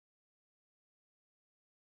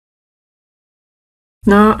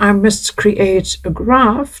Now I must create a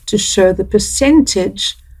graph to show the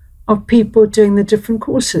percentage of people doing the different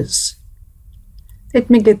courses. Let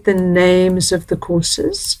me get the names of the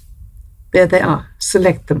courses. There they are.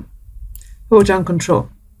 Select them. Hold down Control.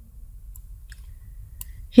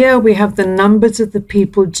 Here we have the numbers of the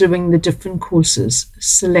people doing the different courses.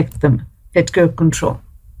 Select them. Let go Control.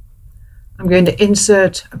 I'm going to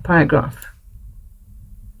insert a pie graph.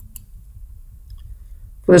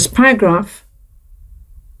 For this pie graph,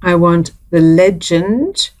 I want the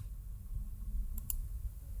legend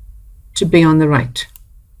to be on the right.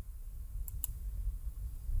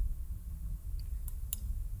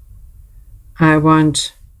 I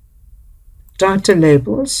want data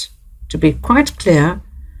labels to be quite clear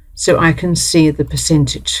so I can see the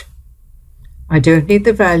percentage. I don't need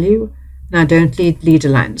the value and I don't need leader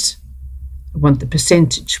lines. I want the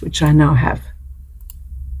percentage, which I now have.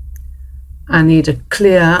 I need a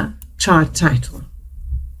clear chart title.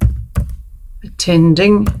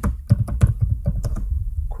 Attending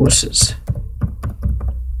courses.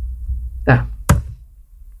 There.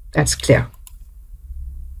 That's clear.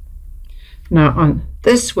 Now on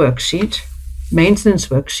this worksheet, maintenance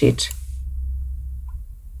worksheet,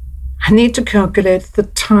 I need to calculate the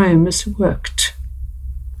times worked.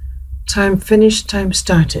 Time finished, time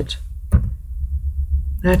started.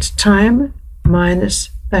 That time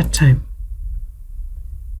minus that time.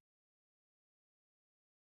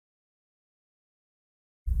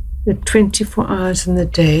 The 24 hours in the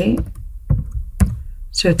day,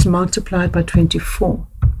 so it's multiplied by 24.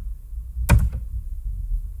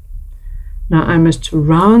 Now I must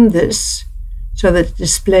round this so that it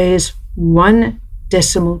displays 1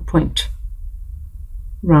 decimal point.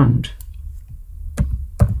 Round.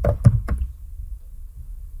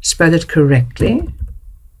 Spell it correctly.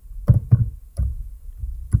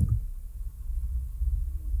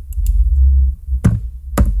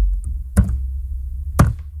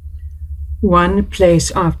 One place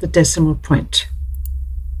after decimal point.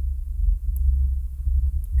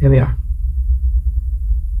 There we are.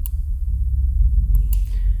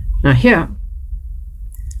 Now here,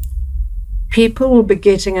 people will be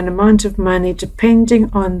getting an amount of money depending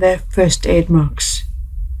on their first aid marks.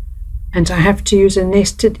 And I have to use a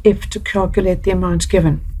nested if to calculate the amount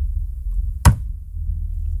given.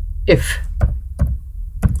 If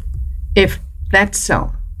that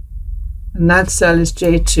cell, and that cell is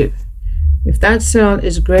J2, if that cell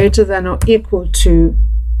is greater than or equal to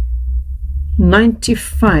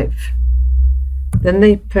 95, then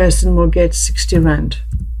the person will get 60 Rand.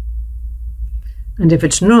 And if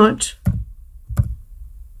it's not,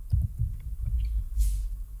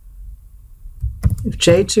 if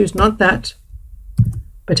J2 is not that,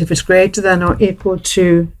 but if it's greater than or equal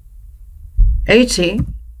to 80,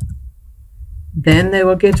 then they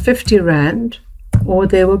will get 50 Rand or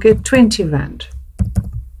they will get 20 Rand.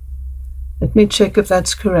 Let me check if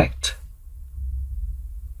that's correct.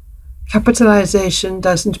 Capitalization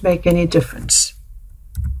doesn't make any difference.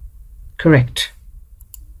 Correct.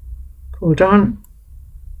 Hold on.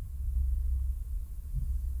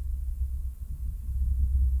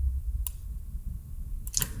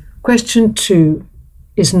 Question 2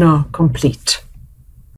 is now complete.